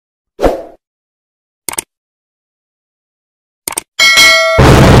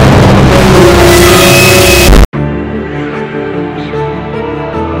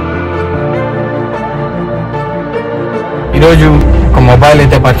ఈరోజు ఒక మొబైల్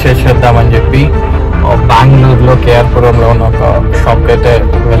అయితే పర్చేస్ చేద్దామని చెప్పి బెంగళూరులో కేఆర్పురంలో ఉన్న ఒక షాప్కి అయితే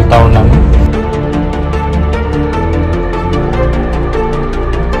వెళ్తా ఉన్నాను.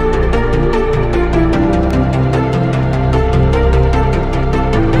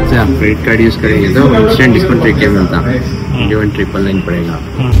 क्रेडिट कार्ड यूज करेंगे तो इंस्टेंट डिस्काउंट रेट क्या मिलता है 11,999 पड़ेगा.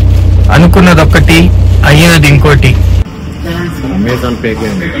 అనుకున్నది ఒకటి అయ్యేది ఇంకోటి. అమెజాన్ పే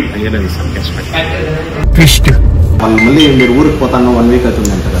అయ్యేది క్యాష్ బ్యాక్ ట్విస్ట్. మళ్ళీ మీరు ఊరికి పోతాను 1 వీక్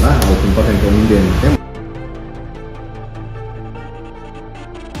అవుతుందంట కదా, అది ఇంపార్టెంట్ ఉంది అంటే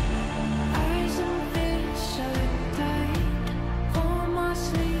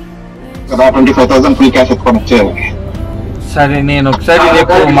కదా 25,000 ఫ్రీ క్యాష్ ఎత్తుకొని వచ్చేయాలి. సరే, నేను ఒకసారి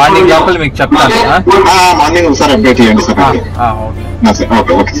రేపు మార్నింగ్ లోపల మీకు చెప్తాను. మార్నింగ్ ఒకసారి అప్డేట్ చేయండి sir.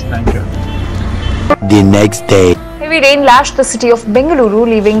 Okay. Thank you. The next day. Heavy rain lashed the city of Bengaluru,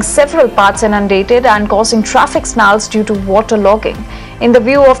 leaving several parts inundated and causing traffic snarls due to waterlogging. In the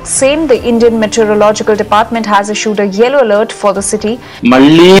view of the same, the Indian Meteorological Department has issued a yellow alert for the city.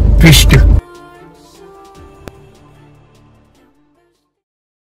 మళ్ళీ twist.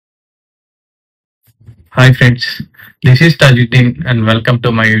 Hi friends, this is Tajuddin and welcome to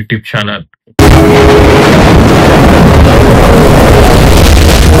my YouTube channel.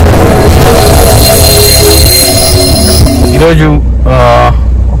 ఈరోజు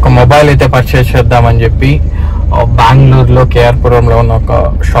ఒక mobile అయితే purchase చేద్దామని చెప్పి బెంగళూరులో కేఆర్పురంలో ఉన్న ఒక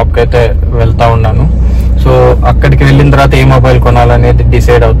షాప్కి అయితే వెళ్తా ఉన్నాను. సో అక్కడికి వెళ్ళిన తర్వాత ఏ మొబైల్ కొనాలనేది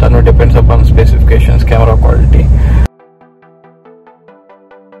డిసైడ్ అవుతాను. Depends upon specifications, camera quality.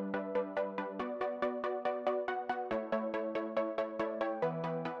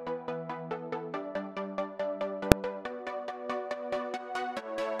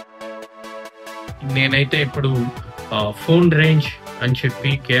 నేనైతే ఇప్పుడు ఫోన్ రేంజ్ అని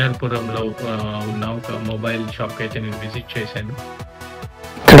చెప్పి కేఆర్పురంలో ఉన్న ఒక మొబైల్ షాప్కి అయితే నేను విజిట్ చేశాను.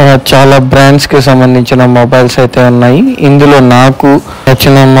 ఇక్కడ చాలా బ్రాండ్స్ కి సంబంధించిన మొబైల్స్ అయితే ఉన్నాయి. ఇందులో నాకు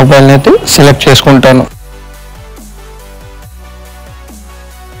నచ్చిన మొబైల్ అయితే సెలెక్ట్ చేసుకుంటాను.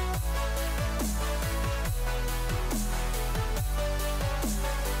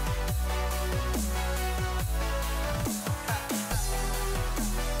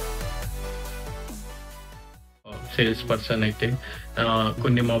 సేల్స్ పర్సన్ అయితే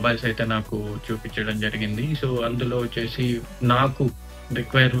కొన్ని మొబైల్స్ అయితే నాకు చూపించడం జరిగింది. సో అందులో వచ్చేసి నాకు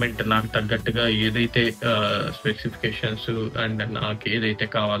రిక్వైర్మెంట్, నాకు తగ్గట్టుగా ఏదైతే స్పెసిఫికేషన్స్ అండ్ నాకు ఏదైతే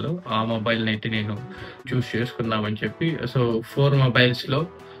కావాలో ఆ మొబైల్ని అయితే నేను చూస్ చేసుకుందామని చెప్పి, సో 4 మొబైల్స్లో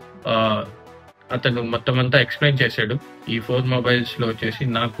అతను మొత్తం అంతా ఎక్స్ప్లెయిన్ చేశాడు. ఈ 4 మొబైల్స్లో వచ్చేసి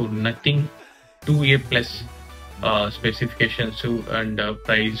నాకు nothing 2A+ specifications and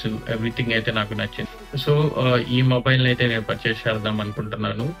price everything అయితే నాకు నచ్చింది. సో ఈ మొబైల్ని అయితే నేను పర్చేస్ చేద్దాం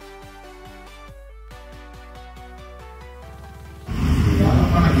అనుకుంటున్నాను.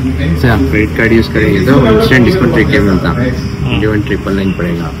 क्रेडिट कार्ड यूज करेंगे तो इंस्टेंट डिस्काउंट रेट क्या मिलता है 11,999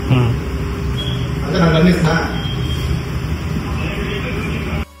 पड़ेगा.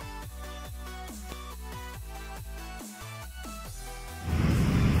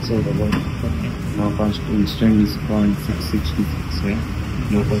 No cost instant discount 666 है.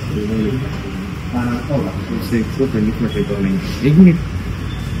 No cost to 624 एक मिनट.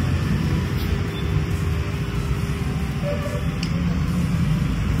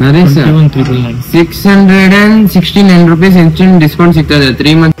 अरे सर 669 रुपीस इंस्टेंट डिस्काउंट सिग्ता है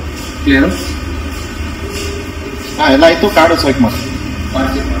 3 मंथ क्लियर. ಎಲ್ಲ ಆಯ್ತು. ಕಾರ್ಡ್ ಸ್ವೈಪ್ ಮಾಡಿ.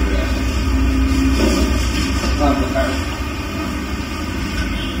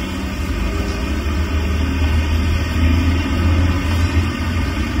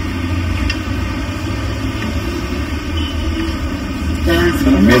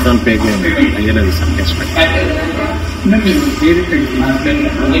 अमेजॉन पे अయ్యేది cash back okay.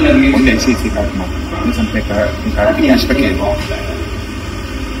 ICICI card Amazon pay card cash back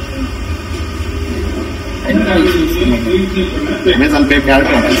Amazon pay card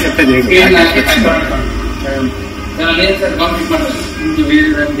accept చేయండి.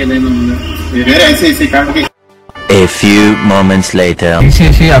 వేరే ఐసిఐసి కార్డ్కి A few moments later.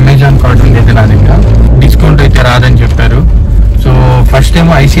 ICICI Amazon card ఉంది నా దగ్గర, డిస్కౌంట్ అయితే రాదని చెప్పారు. సో ఫస్ట్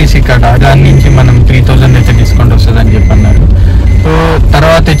ఏమో ఐసిఐసి కార్డ్, దాని నుంచి మనం 3,000 అయితే డిస్కౌంట్ వస్తుందని చెప్పన్నారు. సో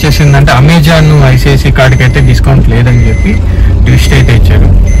తర్వాత వచ్చేసిందంటే అమెజాన్ ఐసిఐసి కార్డ్కి అయితే డిస్కౌంట్ లేదని చెప్పి ట్విస్ట్ అయితే ఇచ్చారు.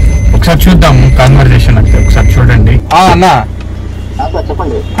 ఒకసారి చూద్దాం కన్వర్జేషన్ అయితే, ఒకసారి చూడండి. అన్నా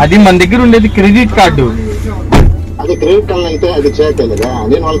చెప్పండి. అది మన దగ్గర ఉండేది క్రెడిట్ కార్డు. అది క్రెడిట్ కార్డ్ అయితే అది చేయట్లేదా?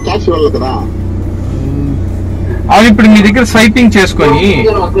 నేను వాళ్ళకి క్యాష్ ఇవ్వాలి కదా. అది ఇప్పుడు మీ దగ్గర స్వైపింగ్ చేసుకొని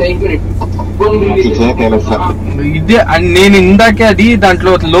చేయట్లేదు సార్. ఇదే నేను ఇందాకే అది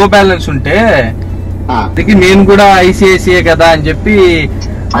దాంట్లో లో బ్యాలెన్స్ ఉంటే అందుకే నేను కూడా ఐసిఐసిఐ కదా అని చెప్పి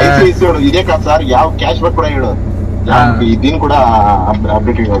ఐసిఐసిఐ ఇదే కాదు సార్, యావ్ క్యాష్ బ్యాక్ కూడా అయ్యాడు, దీన్ని కూడా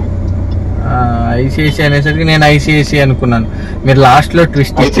అప్డేట్ అయ్యాడు. ఐసిఐసిఐ అనేసరికి నేను ఐసిఐసిఐ అనుకున్నాను. మీరు లాస్ట్ లో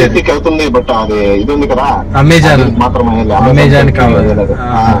ట్విస్ట్ ఇచ్చారు. ఐసిఐసిఐకి అవుతుంది, బట్ అది ఇది ఉంది కదా అమెజాన్ మాత్రం అమెజాన్ కావాలి.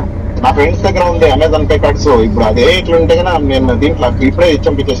 నా ఫ్రెండ్స్ దగ్గర ఉంది అమెజాన్ పే కార్డ్స్. ఇప్పుడు అదే ఇట్లా ఉంటే కదా నేను దీంట్లో ఇప్పుడే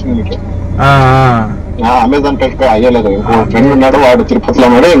పంపించేసింది మీకు. Amazon pay అయ్యలేదు. ఇంకో ఫ్రెండ్ ఉన్నాడు, వాడు తిరుపతిలో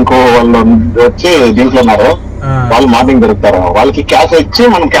ఉన్నాడు, ఇంకో వాళ్ళు వచ్చి దీంట్లో ఉన్నారు. వాళ్ళు మార్నింగ్ దొరుకుతారు. వాళ్ళకి క్యాష్ ఇచ్చి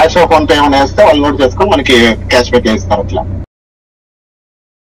మనం క్యాష్ ఫోన్ పే ఏమైనా వేస్తే వాళ్ళు నోట్ చేసుకొని మనకి క్యాష్ బ్యాక్ ఇస్తారు. అట్లా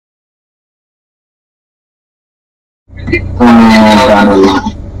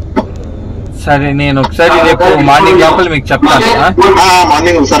సరే, నేను ఒకసారి రేపు మార్నింగ్ లోపల మీకు చెప్తాను.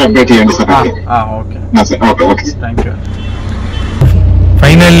 మార్నింగ్ ఒకసారి అప్డేట్ చేయండి sir. Okay, thank you.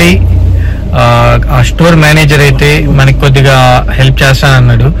 Finally ఆ స్టోర్ మేనేజర్ అయితే మనకి కొద్దిగా హెల్ప్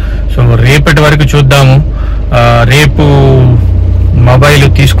చేస్తానన్నాడు. సో రేపటి వరకు చూద్దాము. రేపు మొబైల్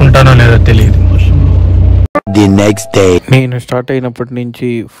తీసుకుంటానో లేదో తెలియదు. The next day. నేను స్టార్ట్ అయినప్పటి నుంచి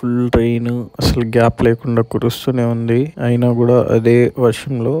ఫుల్ ట్రైన్ అసలు గ్యాప్ లేకుండా కురుస్తూనే ఉంది. అయినా కూడా అదే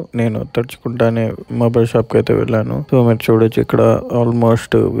వర్షంలో నేను తడుచుకుంటానే మొబైల్ షాప్కి అయితే వెళ్ళాను. సో మీరు చూడొచ్చు, ఇక్కడ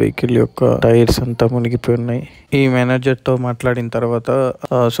ఆల్మోస్ట్ వెహికల్ యొక్క టైర్స్ అంతా మునిగిపోయి ఉన్నాయి. ఈ మేనేజర్తో మాట్లాడిన తర్వాత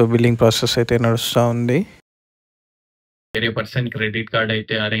సో బిల్లింగ్ ప్రాసెస్ అయితే నడుస్తూ ఉంది. వేరే పర్సన్ క్రెడిట్ కార్డ్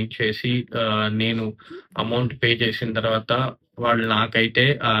అయితే అరేంజ్ చేసి నేను అమౌంట్ పే చేసిన తర్వాత వాళ్ళు నాకైతే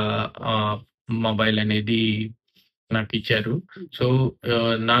మొబైల్ అనేది నాకు ఇచ్చారు. సో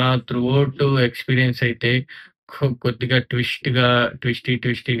నా త్రూఅవుట్ ఎక్స్పీరియన్స్ అయితే కొద్దిగా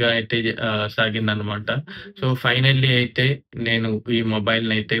ట్విస్టీగా అయితే సాగిందనమాట. సో ఫైనల్లీ అయితే నేను ఈ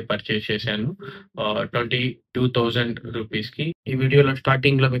మొబైల్ని అయితే పర్చేస్ చేశాను 22,000 రూపీస్కి. ఈ వీడియోలో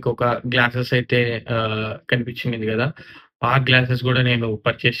స్టార్టింగ్ లో మీకు ఒక గ్లాసెస్ అయితే కనిపించింది కదా, ఆ గ్లాసెస్ కూడా నేను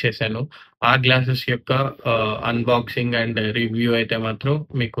పర్చేస్ చేశాను. ఆ గ్లాసెస్ యొక్క అన్బాక్సింగ్ అండ్ రివ్యూ అయితే మాత్రం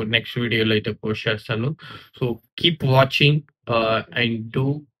మీకు నెక్స్ట్ వీడియోలో అయితే పోస్ట్ చేస్తాను. So keep watching and do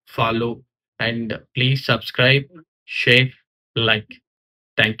follow and please subscribe, share, like.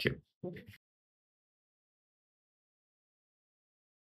 Thank you.